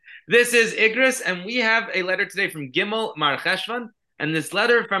This is Igris, and we have a letter today from Gimel Mar Cheshvan. And this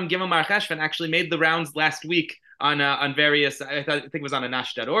letter from Gimel Mar Cheshvan actually made the rounds last week on various. I think it was on a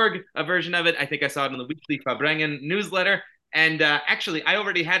Nash.org a version of it. I think I saw it in the weekly Fabrengen newsletter. And actually, I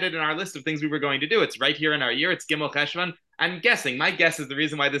already had it in our list of things we were going to do. It's right here in our year. It's Gimel Cheshvan. I'm guessing, my guess is the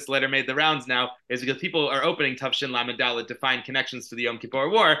reason why this letter made the rounds now is because people are opening Tavshin Lamed Dalet to find connections to the Yom Kippur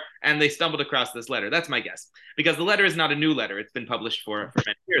War, and they stumbled across this letter. That's my guess. Because the letter is not a new letter. It's been published for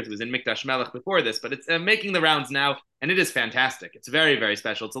many years. It was in Mikdash Melech before this, but it's making the rounds now, and it is fantastic. It's very, very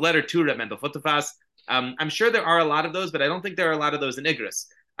special. It's a letter to Reb Mendel Futafas. I'm sure there are a lot of those, but I don't think there are a lot of those in Igris.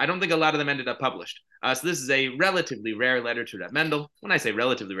 I don't think a lot of them ended up published. So this is a relatively rare letter to Reb Mendel. When I say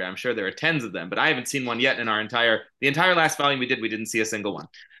relatively rare, I'm sure there are tens of them, but I haven't seen one yet in the entire last volume we didn't see a single one.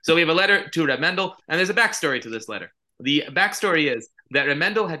 So we have a letter to Reb Mendel, and there's a backstory to this letter. The backstory is that Reb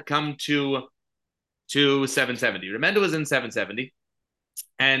Mendel had come to 770. Reb Mendel was in 770,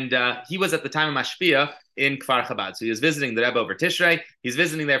 and he was at the time of Mashpia in Kfar Chabad. So he was visiting the Rebbe over Tishrei. He's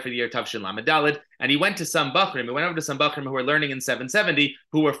visiting there for the year Tavshin Lamed Daled, and he went to some Bachrim. He went over to some Bachrim who were learning in 770,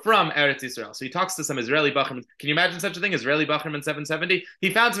 who were from Eretz Yisrael. So he talks to some Israeli Bachrim. Can you imagine such a thing, Israeli Bachrim in 770? He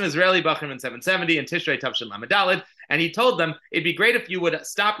found some Israeli Bachrim in 770 in Tishrei Tavshin Lamed Daled, and he told them, it'd be great if you would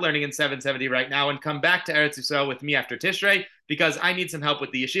stop learning in 770 right now and come back to Eretz Yisrael with me after Tishrei, because I need some help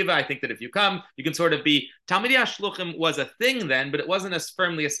with the yeshiva. I think that if you come, you can sort of be... Talmidei HaShluchim was a thing then, but it wasn't as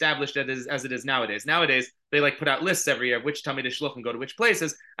firmly established as it is nowadays. Nowadays, they put out lists every year of which Talmidei Shluchim go to which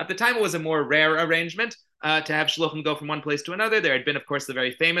places. At the time, it was a more rare arrangement to have Shluchim go from one place to another. There had been, of course, the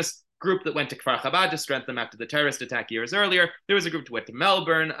very famous group that went to Kfar Chabad to strengthen them after the terrorist attack years earlier. There was a group that went to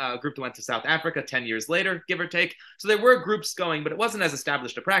Melbourne, a group that went to South Africa 10 years later, give or take. So there were groups going, but it wasn't as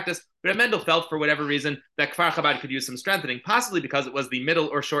established a practice. But Mendel felt, for whatever reason, that Kfar Chabad could use some strengthening, possibly because it was the middle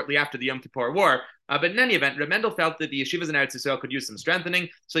or shortly after the Yom Kippur War. But in any event, Reb Mendel felt that the yeshivas in Eretz Yisrael could use some strengthening.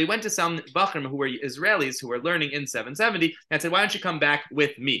 So he went to some Bachrim who were Israelis who were learning in 770 and said, why don't you come back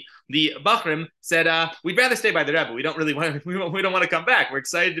with me? The Bachrim said, we'd rather stay by the Rebbe. We don't want to come back. We're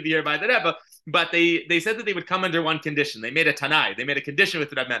excited to be here by the Rebbe. But they said that they would come under one condition. They made a Tanai. They made a condition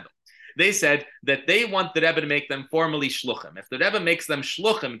with Reb Mendel. They said that they want the Rebbe to make them formally shluchim. If the Rebbe makes them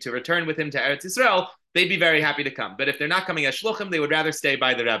shluchim to return with him to Eretz Yisrael, they'd be very happy to come. But if they're not coming as shluchim, they would rather stay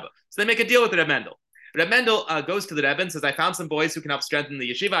by the Rebbe. So they make a deal with Reb Mendel. Reb Mendel goes to the Rebbe and says, I found some boys who can help strengthen the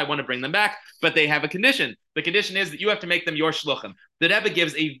yeshiva. I want to bring them back, but they have a condition. The condition is that you have to make them your shluchim. The Rebbe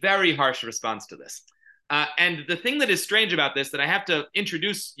gives a very harsh response to this. And the thing that is strange about this that I have to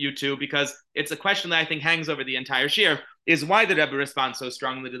introduce you to, because it's a question that I think hangs over the entire shir, is why the Rebbe responds so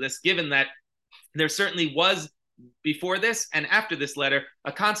strongly to this, given that there certainly was, before this and after this letter,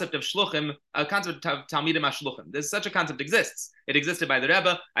 a concept of shluchim, a concept of talmidim shluchim. Such a concept exists. It existed by the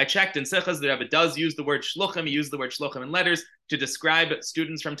Rebbe. I checked in Sichas, the Rebbe does use the word shluchim. He used the word shluchim in letters to describe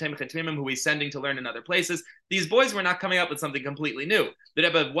students from Tomim who he's sending to learn in other places. These boys were not coming up with something completely new. The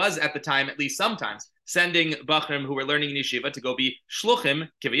Rebbe was at the time, at least sometimes, sending Bachrim who were learning in yeshiva to go be shluchim,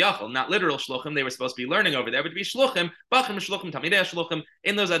 kiviyachol, not literal shluchim. They were supposed to be learning over there, but to be shluchim, Bachrim shluchim, talmidei shluchim,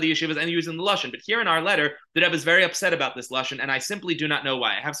 in those other yeshivas and using the lashon. But here in our letter, the Rebbe is very upset about this lashon, and I simply do not know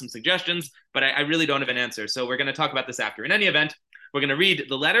why. I have some suggestions, but I really don't have an answer. So we're going to talk about this after. In any event, we're going to read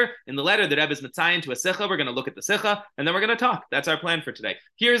the letter. In the letter, the Rebbe is mitzayin to a sicha. We're going to look at the sicha, and then we're going to talk. That's our plan for today.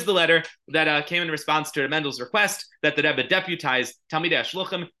 Here's the letter that came in response to Mendel's request that the Rebbe deputize Talmidei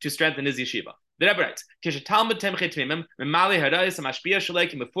HaShluchim to strengthen his yeshiva. The Rebbe writes,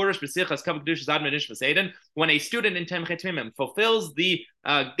 when a student in Tomim Temchei fulfills the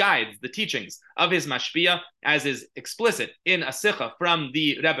guides, the teachings of his mashpia, as is explicit in a sicha from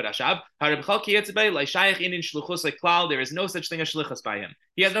the Rebbe Rashab, there is no such thing as shlichus by him.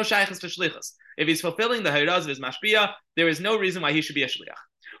 He has no shaychus to shlichus. If he's fulfilling the hayraz of his mashpia, there is no reason why he should be a shliach.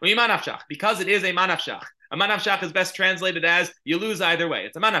 Because it is a manafshach. A manafshach is best translated as you lose either way.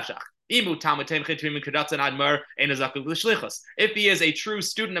 It's a manafshach. If he is a true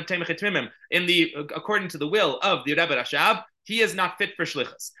student of Tomim Temchei according to the will of the Rebbe Rashab, he is not fit for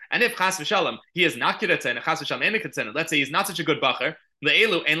shlichus. And if chas v'shalom he is not kiretzen, and chas v'shalom ain't kiretzen, let's say he's not such a good bacher, then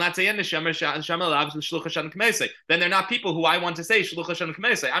they're not people who I want to say shluch Hashem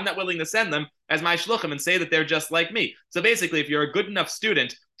k'meisei. I'm not willing to send them as my shluchim and say that they're just like me. So basically, if you're a good enough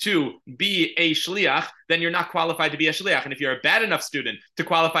student to be a shliach, then you're not qualified to be a shliach. And if you're a bad enough student to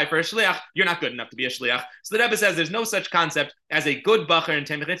qualify for a shliach, you're not good enough to be a shliach. So the Rebbe says there's no such concept as a good bacher in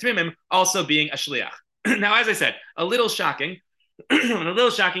Tomim Temchei also being a shliach. Now, as I said, a little shocking,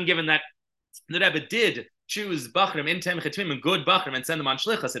 given that the Rebbe did choose Bachrim in Tomim Temchei, good Bachrim, and send them on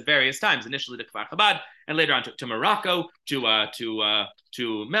shlichus at various times. Initially to Kfar Chabad, and later on to Morocco,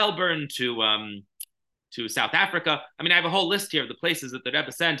 to Melbourne, to South Africa. I mean, I have a whole list here of the places that the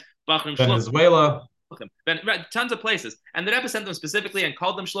Rebbe sent Bachrim Venezuela. Tons of places. And the Rebbe sent them specifically and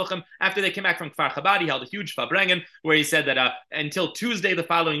called them Shluchim after they came back from Kfar Chabad. He held a huge Fabrengen where he said that until Tuesday the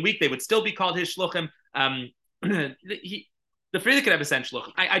following week, they would still be called his Shluchim. The Frierdiker Rebbe sent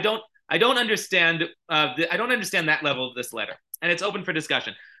Shluchim. I don't understand that level of this letter. And it's open for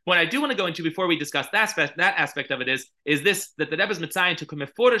discussion. What I do want to go into before we discuss that aspect of it is this, that the Rebbe's Mitzayin took him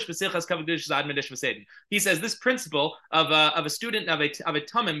meforish b'sichas kavod zad medish v'sedin. He says this principle of a student of a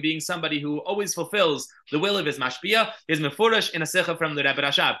Tomim being somebody who always fulfills the will of his mashpia is meforish in a sicha from the Rebbe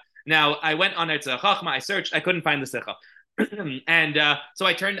Rashab. Now I went on Eretz Chachma, I searched, I couldn't find the sicha. And so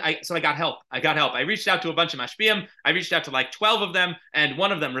I got help. I reached out to a bunch of mashpiyim. I reached out to like 12 of them, and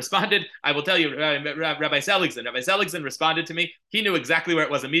one of them responded. I will tell you, Rabbi Seligson. Rabbi Seligson responded to me. He knew exactly where it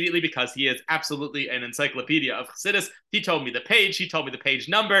was immediately because he is absolutely an encyclopedia of Chassidus. He told me the page. He told me the page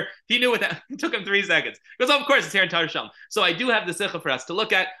number. He knew it. It took him 3 seconds. Because of course it's here in Tar Shalom. So I do have the sicha for us to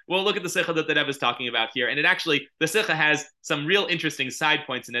look at. We'll look at the sicha that the Rebbe is talking about here, and the sicha has some real interesting side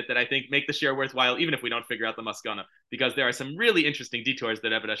points in it that I think make the share worthwhile, even if we don't figure out the maskana, because there are some really interesting detours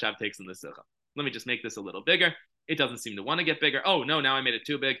that Rebbe Rashab takes in this sicha. Let me just make this a little bigger. It doesn't seem to want to get bigger. Oh, no, now I made it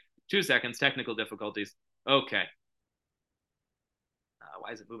too big. 2 seconds, technical difficulties. Okay.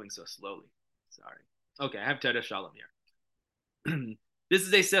 Why is it moving so slowly? Sorry. Okay, I have Teresh Shalom here. This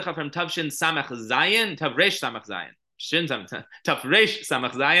is a sicha from Tavshin Samach Zayin, Tavresh Samach Zayin. Tavresh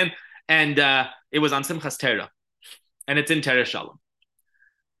Samach Zayin, and it was on Simchas Torah, and it's in Teresh Shalom.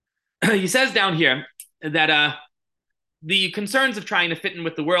 He says down here that the concerns of trying to fit in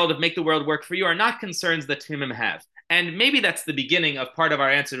with the world, of make the world work for you, are not concerns that Tomim have. And maybe that's the beginning of part of our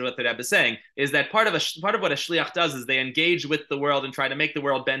answer to what the Rebbe is saying, is that part of what a Shliach does is they engage with the world and try to make the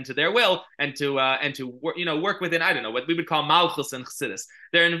world bend to their will and to work within, I don't know, what we would call Malchus and Chassidus.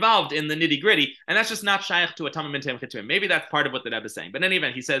 They're involved in the nitty gritty, and that's just not shaykh to a Tomim and Tomim Chetumim. Maybe that's part of what the Rebbe is saying. But in any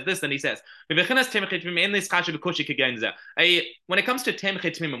event, he says this, then he says, when it comes to Tomim Chetumim,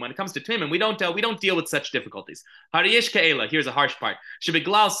 when it comes to Tomim, we don't deal with such difficulties. Here's a harsh part.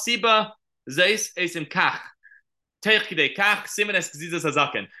 Siba zeis esim kach. So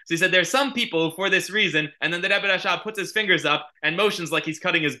he said there's some people for this reason, and then the Rebbe Rashab puts his fingers up and motions like he's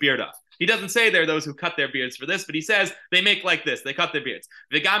cutting his beard off. He doesn't say there are those who cut their beards for this, but he says they make like this, they cut their beards.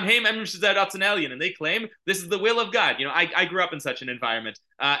 And they claim this is the will of God. You know, I grew up in such an environment.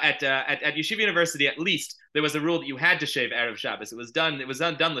 At Yeshiva University, at least, there was a rule that you had to shave Erev Shabbos. It was done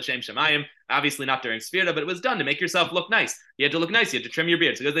l'shem shemayim, obviously not during Sfira, but it was done to make yourself look nice. You had to look nice, you had to trim your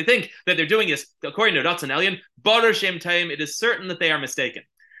beard. Because they think that they're doing this, according to Ratzon Elyon, Baruch Shem Taim, it is certain that they are mistaken.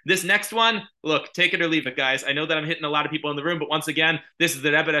 This next one, look, take it or leave it, guys. I know that I'm hitting a lot of people in the room, but once again, this is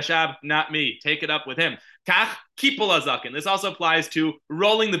the Rebbe Rashab, not me. Take it up with him. Kach kipul azaken. This also applies to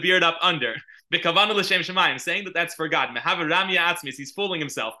rolling the beard up under. B'kavana l'shem shemayim, saying that that's for God. Mehav ramya atzmis, he's fooling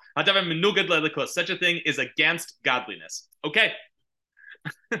himself. Hadavar menugad le'likus. Such a thing is against godliness. Okay.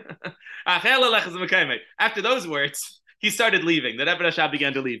 After those words, he started leaving. The Rebbe Rashab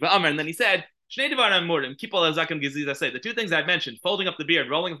began to leave. And then he said, the 2 things I've mentioned, folding up the beard,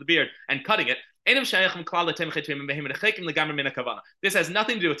 rolling up the beard, and cutting it, this has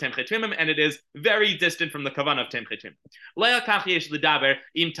nothing to do with Temchet Twimim, and it is very distant from the kavanah of Temchet Twimim.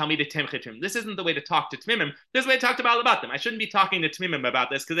 This isn't the way to talk to Twimim. This is the way to talk to Baal about them. I shouldn't be talking to Twimim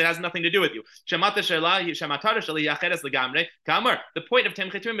about this because it has nothing to do with you. The point of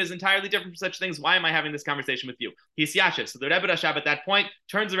Temchet Twimim is entirely different from such things. Why am I having this conversation with you? He's Yashiv. So the Rebbe Rashab at that point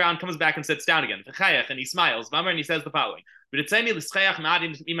turns around, comes back, and sits down again. And he smiles. And he says the following. I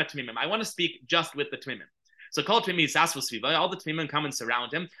want to speak just with the Tomim. So all the Tomim come and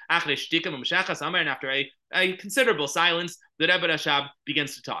surround him. And after a considerable silence, the Rebbe Rashab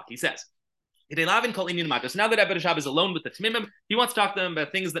begins to talk. He says, so now that Rebbe Rashab is alone with the Tomim, he wants to talk to them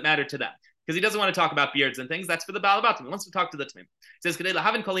about things that matter to them. Because he doesn't want to talk about beards and things. That's for the Baal Batim. He wants to talk to the Tomim. He says, if we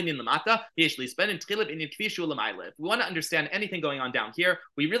want to understand anything going on down here,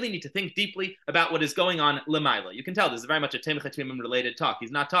 we really need to think deeply about what is going on Lamaila. You can tell this is very much a Temchet Twimim related talk.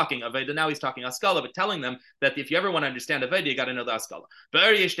 He's not talking Aveda, now he's talking Askala, but telling them that if you ever want to understand Aveda, you got to know the Askala.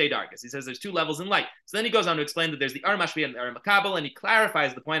 He says there's 2 levels in light. So then he goes on to explain that there's the Ar Mashvi and the Ar Makabel, and he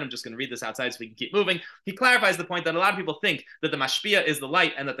clarifies the point. I'm just going to read this outside so we can keep moving. He clarifies the point that a lot of people think that the Mashpia is the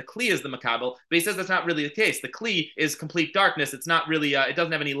light and that the Kli is the Makabel. But he says that's not really the case. The Kli is complete darkness. It's not really, it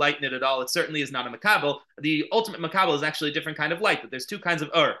doesn't have any light in it at all. It certainly is not a Makabel. The ultimate Makabel is actually a different kind of light, that there's 2 kinds of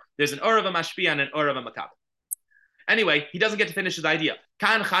Ur. There's an Ur of a Mashpia and an Ur of a Makabel. Anyway, he doesn't get to finish his idea.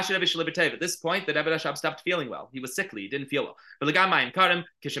 At this point, the Rebbe Rashab stopped feeling well. He was sickly. He didn't feel well. At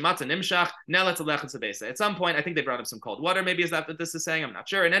some point, I think they brought him some cold water. Maybe is that what this is saying? I'm not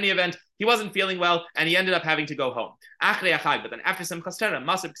sure. In any event, he wasn't feeling well, and he ended up having to go home. But then after some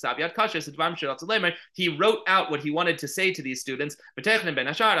he wrote out what he wanted to say to these students. And part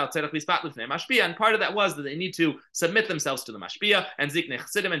of that was that they need to submit themselves to the mashpia and ziknei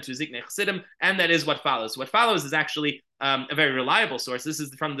chassidim and to ziknei chassidim, and that is what follows. What follows is actually a very reliable source. This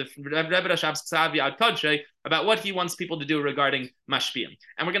is from the Rebbe Rashab's Ksav Yad Kodshe about what he wants people to do regarding mashpiyim.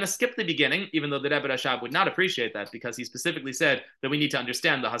 And we're going to skip the beginning, even though the Rebbe Rashab would not appreciate that because he specifically said that we need to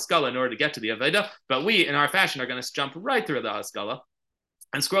understand the Haskalah in order to get to the Aveda. But we, in our fashion, are going to jump right through the Haskalah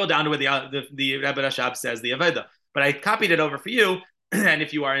and scroll down to where the Rebbe Rashab says the Aveda. But I copied it over for you, and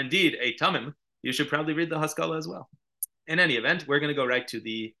if you are indeed a Tomim, you should probably read the Haskalah as well. In any event, we're going to go right to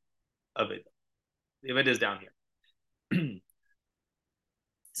the Aveda. The Aveda is down here.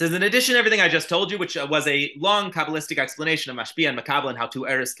 Says, in addition to everything I just told you, which was a long Kabbalistic explanation of Mashpia and Makabel and how two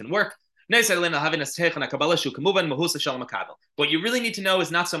eris can work, what you really need to know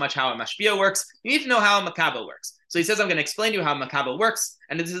is not so much how a Mashpia works, you need to know how a Makabel works. So he says, I'm going to explain to you how a Makabel works,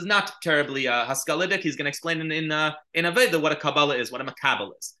 and this is not terribly Haskalidic. He's going to explain in Aveda what a Kabbalah is, what a Makabel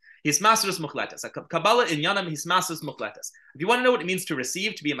is. Hismasrus muchletes. A Kabbalah in Yanam hismasrus muchletes. If you want to know what it means to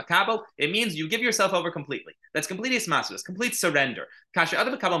receive, to be a makabel, it means you give yourself over completely. That's complete hismasrus, complete surrender. Kasher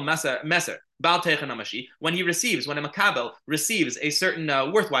adam makabel meser bal techen amashi. When he receives, when a makabel receives a certain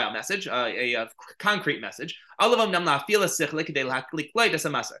worthwhile message, a concrete message, he's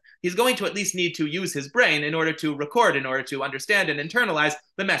going to at least need to use his brain in order to record, in order to understand and internalize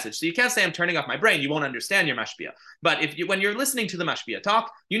the message. So you can't say I'm turning off my brain. You won't understand your mashpia. But when you're listening to the mashpia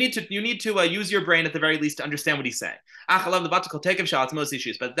talk, you need to use your brain at the very least to understand what he's saying. But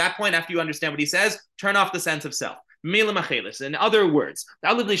at that point, after you understand what he says, turn off the sense of self. In other words,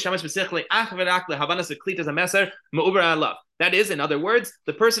 that is, in other words,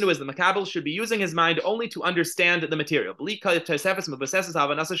 the person who is the makabel should be using his mind only to understand the material,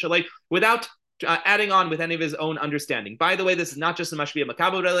 without adding on with any of his own understanding. By the way, this is not just a mashpia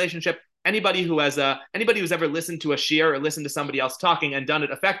makabel relationship. Anybody who's ever listened to a shiur or listened to somebody else talking and done it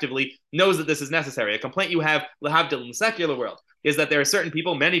effectively knows that this is necessary. A complaint you have, lahavdil, in the secular world, is that there are certain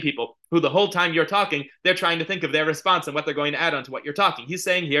people, many people, who the whole time you're talking, they're trying to think of their response and what they're going to add onto what you're talking. He's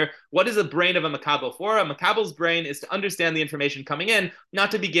saying here, what is the brain of a makabel for? A makabel's brain is to understand the information coming in,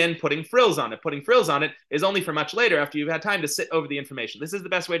 not to begin putting frills on it. Putting frills on it is only for much later after you've had time to sit over the information. This is the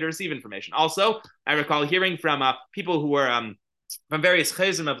best way to receive information. Also, I recall hearing from people who were from various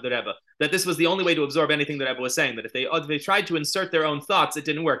chayzim of the Rebbe, that this was the only way to absorb anything the Rebbe was saying, that if they tried to insert their own thoughts, it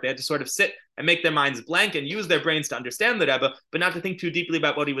didn't work. They had to sort of sit and make their minds blank and use their brains to understand the Rebbe, but not to think too deeply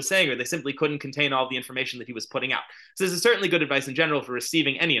about what he was saying, or they simply couldn't contain all the information that he was putting out. So this is certainly good advice in general for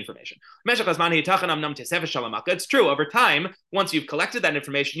receiving any information. It's true, over time, once you've collected that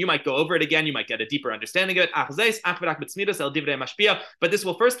information, you might go over it again, you might get a deeper understanding of it, but this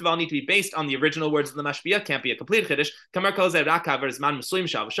will first of all need to be based on the original words of the mashpia, can't be a complete chiddush,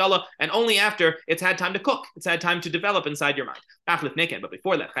 and only after it's had time to cook, it's had time to develop inside your mind. But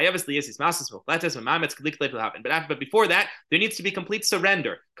before that, but before that, there needs to be complete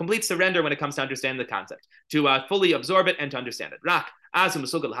surrender when it comes to understanding the concept, to fully absorb it and to understand it.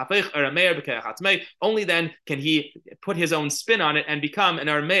 Only then can he put his own spin on it and become an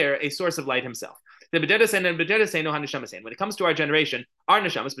armeir, a source of light himself. When it comes to our generation, our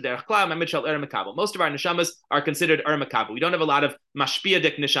neshamas, most of our neshamas are considered makabel. We don't have a lot of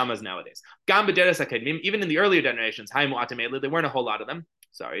mashpiadik neshamas nowadays. Even in the earlier generations, there weren't a whole lot of them.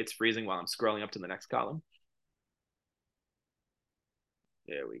 Sorry, it's freezing while I'm scrolling up to the next column.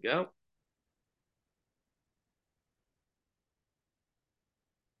 There we go.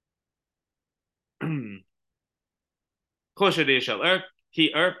 I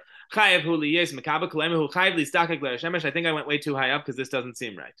think I went way too high up because this doesn't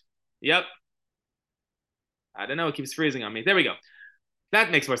seem right. Yep. I don't know. It keeps freezing on me. There we go.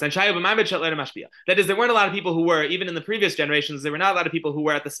 That makes more sense. That is, there weren't a lot of people who were, even in the previous generations, there were not a lot of people who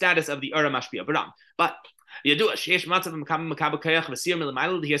were at the status of the Ura Mashpia. But there is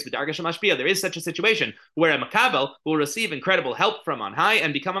such a situation where a makabel will receive incredible help from on high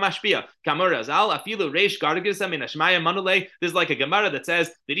and become a mashpia. There's like a Gemara that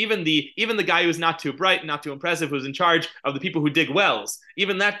says that even the guy who's not too bright, not too impressive, who's in charge of the people who dig wells,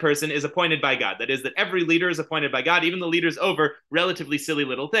 even that person is appointed by God. That is, that every leader is appointed by God, even the leaders over relatively silly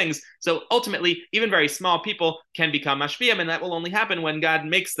little things. So ultimately, even very small people can become mashpiyam, and that will only happen when God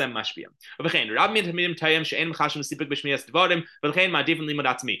makes them mashpiyam.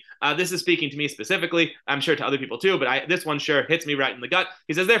 This is speaking to me specifically. I'm sure to other people too, but this one sure hits me right in the gut.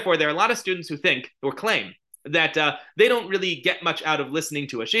 He says, therefore, there are a lot of students who think or claim that they don't really get much out of listening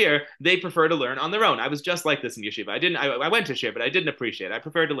to a shiur. They prefer to learn on their own. I was just like this in yeshiva. I went to shiur, but I didn't appreciate it. I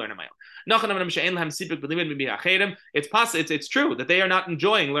prefer to learn on my own. It's true that they are not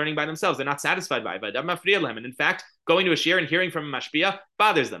enjoying learning by themselves. They're not satisfied by it. And in fact, going to a shiur and hearing from a mashpia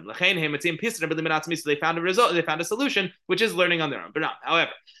bothers them. So they found a result. They found a solution, which is learning on their own. But not, however,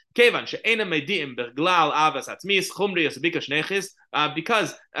 because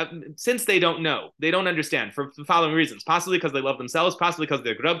since they don't know, they don't understand for the following reasons, possibly because they love themselves, possibly because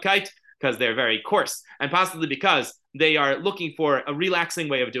they're grubkite, because they're very coarse, and possibly because they are looking for a relaxing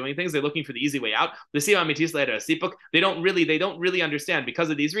way of doing things. They're looking for the easy way out. They don't really understand. Because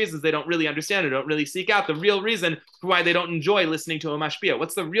of these reasons, they don't really understand or don't really seek out the real reason for why they don't enjoy listening to a mashpia.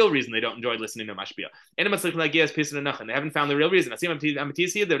 What's the real reason they don't enjoy listening to a mashpia? They haven't found the real reason. The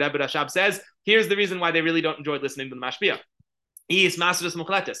Rebbe Rashab says, here's the reason why they really don't enjoy listening to the mashpia.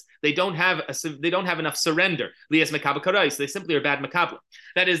 They don't have enough surrender. They simply are bad makabla.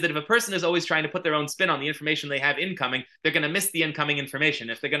 That is, that if a person is always trying to put their own spin on the information they have incoming, they're going to miss the incoming information.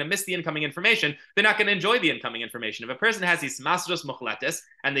 If they're going to miss the incoming information, they're not going to enjoy the incoming information. If a person has these masros mukhletes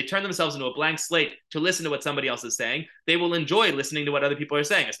and they turn themselves into a blank slate to listen to what somebody else is saying, they will enjoy listening to what other people are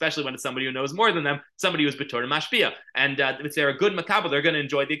saying, especially when it's somebody who knows more than them, somebody who's betor mashpia. And if they're a good makabel, they're going to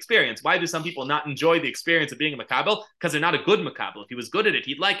enjoy the experience. Why do some people not enjoy the experience of being a makabel? Because they're not a good makabel. If he was good at it,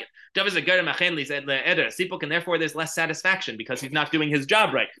 he'd like it. And therefore there's less satisfaction because he's not doing his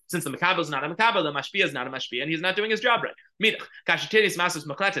job right. Since the makabel is not a makabel, the mashpia is not a mashpia, and he's not doing his job right. If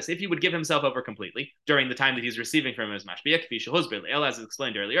he would give himself over completely during the time that he's receiving from his mashpia, as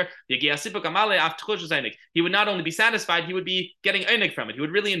explained earlier, he would not only be satisfied, he would be getting einig from it. He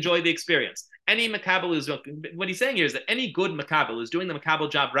would really enjoy the experience. Any makabel is, what he's saying here is that any good makabel who's doing the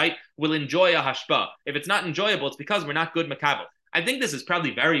makabel job right will enjoy a hashpah. If it's not enjoyable, it's because we're not good makabel. I think this is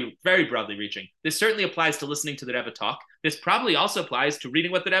probably very, very broadly reaching. This certainly applies to listening to the Rebbe talk. This probably also applies to reading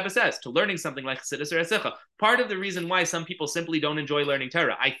what the Rebbe says, to learning something like Chassidus or Esicha. Part of the reason why some people simply don't enjoy learning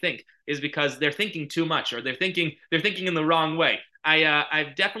Torah, I think, is because they're thinking too much, or they're thinking in the wrong way.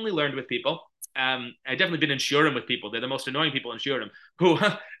 I've definitely learned with people. I've definitely been in shiurim with people. They're the most annoying people in shiurim, who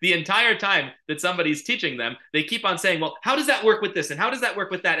the entire time that somebody's teaching them, they keep on saying, well, how does that work with this? And how does that work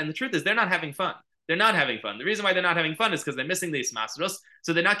with that? And the truth is they're not having fun. They're not having fun. The reason why they're not having fun is because they're missing these masros.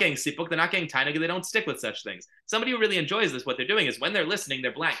 So they're not getting sipuk, they're not getting tainug, they don't stick with such things. Somebody who really enjoys this, what they're doing is when they're listening,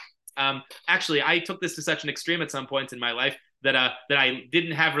 they're blank. Actually, I took this to such an extreme at some points in my life that I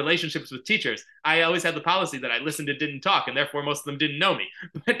didn't have relationships with teachers. I always had the policy that I listened and didn't talk, and therefore most of them didn't know me.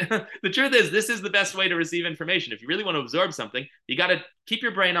 But the truth is, this is the best way to receive information. If you really want to absorb something, you got to keep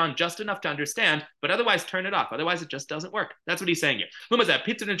your brain on just enough to understand, but otherwise turn it off. Otherwise, it just doesn't work. That's what he's saying here.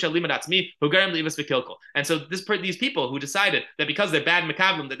 And so these people who decided that because they're bad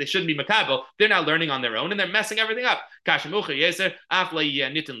makablim, that they shouldn't be makabel, they're not learning on their own, and they're messing everything up. And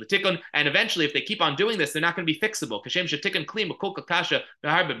eventually, if they keep on doing this, they're not going to be fixable.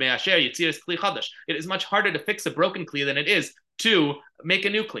 It is much harder to fix a broken kli than it is to make a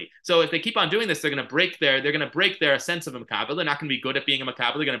new kli. So if they keep on doing this, they're going to break their sense of a makabel. They're not going to be good at being a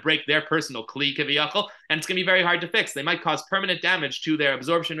makabel. They're going to break their personal kli kiviyachol, and it's going to be very hard to fix. They might cause permanent damage to their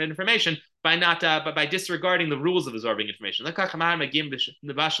absorption of information by disregarding the rules of absorbing information.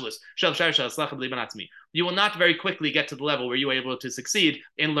 You will not very quickly get to the level where you are able to succeed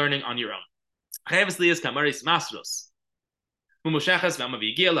in learning on your own.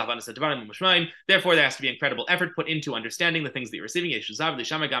 Therefore, there has to be incredible effort put into understanding the things that you're receiving.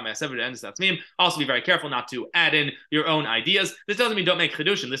 Also, be very careful not to add in your own ideas. This doesn't mean don't make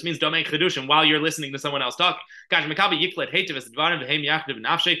chidushim. This means don't make chidushim while you're listening to someone else talking. When the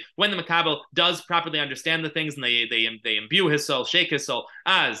makabel does properly understand the things and they imbue his soul, shake his soul,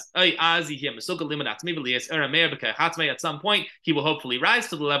 at some point, he will hopefully rise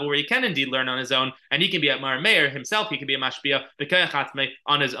to the level where he can indeed learn on his own, and he can be a mar meir himself. He can be a mashpia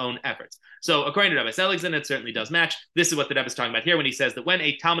on his own efforts. So according to Rabbi Seligson, it certainly does match. This is what the Rebbe is talking about here when he says that when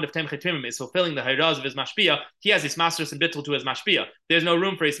a Talmud of Temchet Tumim is fulfilling the hayraz of his mashpia, he has his masros and bittul to his mashpia. There's no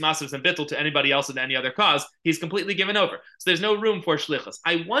room for his masros and bittul to anybody else in any other cause. He's completely given over. So there's no room for shlichus.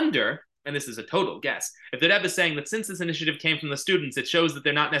 I wonder, and this is a total guess, if the Rebbe is saying that since this initiative came from the students, it shows that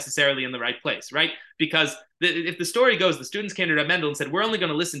they're not necessarily in the right place, right? Because if the story goes, the students came to Rebbe Mendel and said, we're only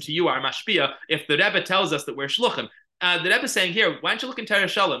going to listen to you, our mashpia, if the Rebbe tells us that we're shluchim. the Rebbe is saying here, why don't you look in Torah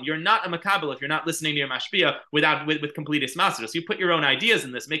Shalom? You're not a makabel if you're not listening to your mashpia with complete ismasra. So you put your own ideas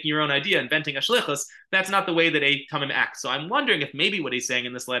in this, making your own idea, inventing a shlichus. That's not the way that a tamim acts. So I'm wondering if maybe what he's saying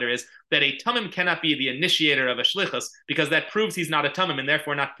in this letter is that a tamim cannot be the initiator of a shlichus because that proves he's not a tamim and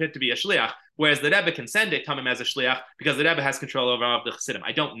therefore not fit to be a shliach. Whereas the Rebbe can send a tamim as a shliach because the Rebbe has control over all of the chassidim.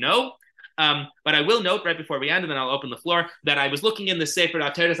 I don't know. But I will note right before we end, and then I'll open the floor, that I was looking in the Sefer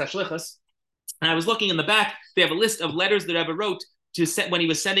Ateres HaShlichus, and I was looking in the back. They have a list of letters that Rebbe wrote to when he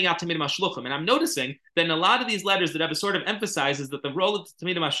was sending out Talmidim HaShluchim. And I'm noticing that in a lot of these letters, the Rebbe sort of emphasizes that the role of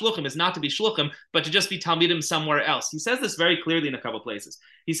Talmidim HaShluchim is not to be Shluchim, but to just be Talmidim somewhere else. He says this very clearly in a couple places.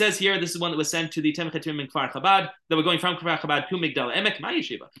 He says here, this is one that was sent to the Temchet Timim in Kfar Chabad, that were going from Kfar Chabad to Migdal Emek, my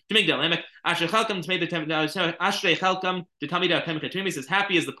yeshiva, to Migdal Emek. Ashrei Chelkam, the Talmidei Temchet Timim, he says,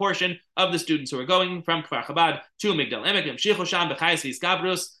 happy is the portion of the students who are going from Kfar Chabad to Migdal Emek.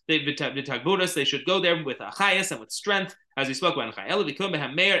 They should go there with achayas and with strength, as we spoke about, and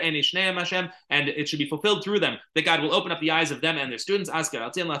it should be fulfilled through them that God will open up the eyes of them and their students. So what's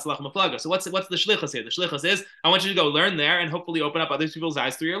the shlichus here? The shlichus is, I want you to go learn there and hopefully open up other people's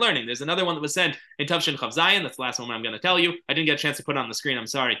eyes through your learning. There's another one that was sent in Tavshin Chav Zayin. That's the last one I'm going to tell you. I didn't get a chance to put it on the screen. I'm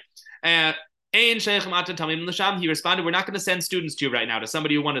sorry. He responded, we're not going to send students to you right now, to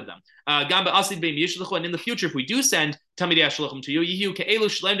somebody who wanted them. And in the future, if we do send Talmidei HaShluchim to you,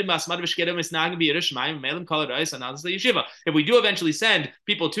 if we do eventually send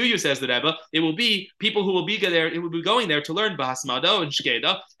people to you, says the Rebbe, it will be people who will be there, it will be going there to learn Bahasmado and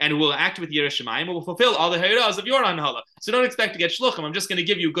Shkeda, and who will act with Yiras Shamayim, and will fulfill all the Heiras of your Anhala. So don't expect to get Shluchim. I'm just going to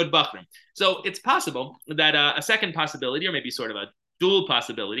give you good Bachrim. So it's possible that a second possibility, or maybe sort of a dual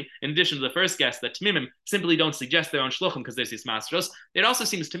possibility, in addition to the first guess, that Tamimim simply don't suggest their own shluchim because there's these masros. It also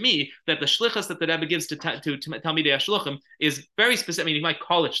seems to me that the shlichus that the Rebbe gives to Talmidei HaShluchim is very specific. I mean, you might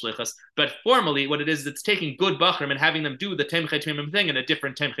call it shlichus, but formally what it is, it's taking good bachrim and having them do the Temchet Timim thing in a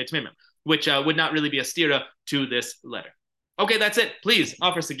different Temchet Timim, which would not really be a stira to this letter. Okay, that's it. Please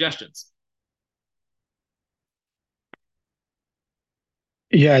offer suggestions.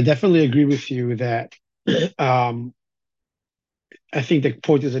 Yeah, I definitely agree with you that I think the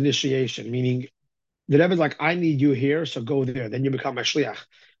point is initiation, meaning the Rebbe is like, I need you here, so go there. Then you become a shliach.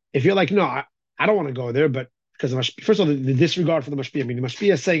 If you're like, no, I don't want to go there, but because first of all, the disregard for the mashpia. I mean, the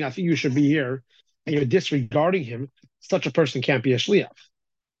mashpia is saying, I think you should be here, and you're disregarding him. Such a person can't be a shliach.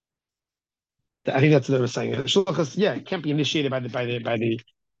 I think that's what they were saying. Shliach, yeah, it can't be initiated by the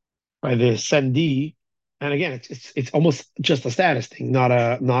sendee. And again, it's almost just a status thing, not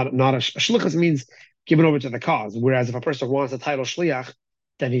a shlichus means given over to the cause. Whereas if a person wants the title shliach,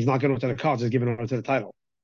 then he's not going over to the cause; he's given over to the title.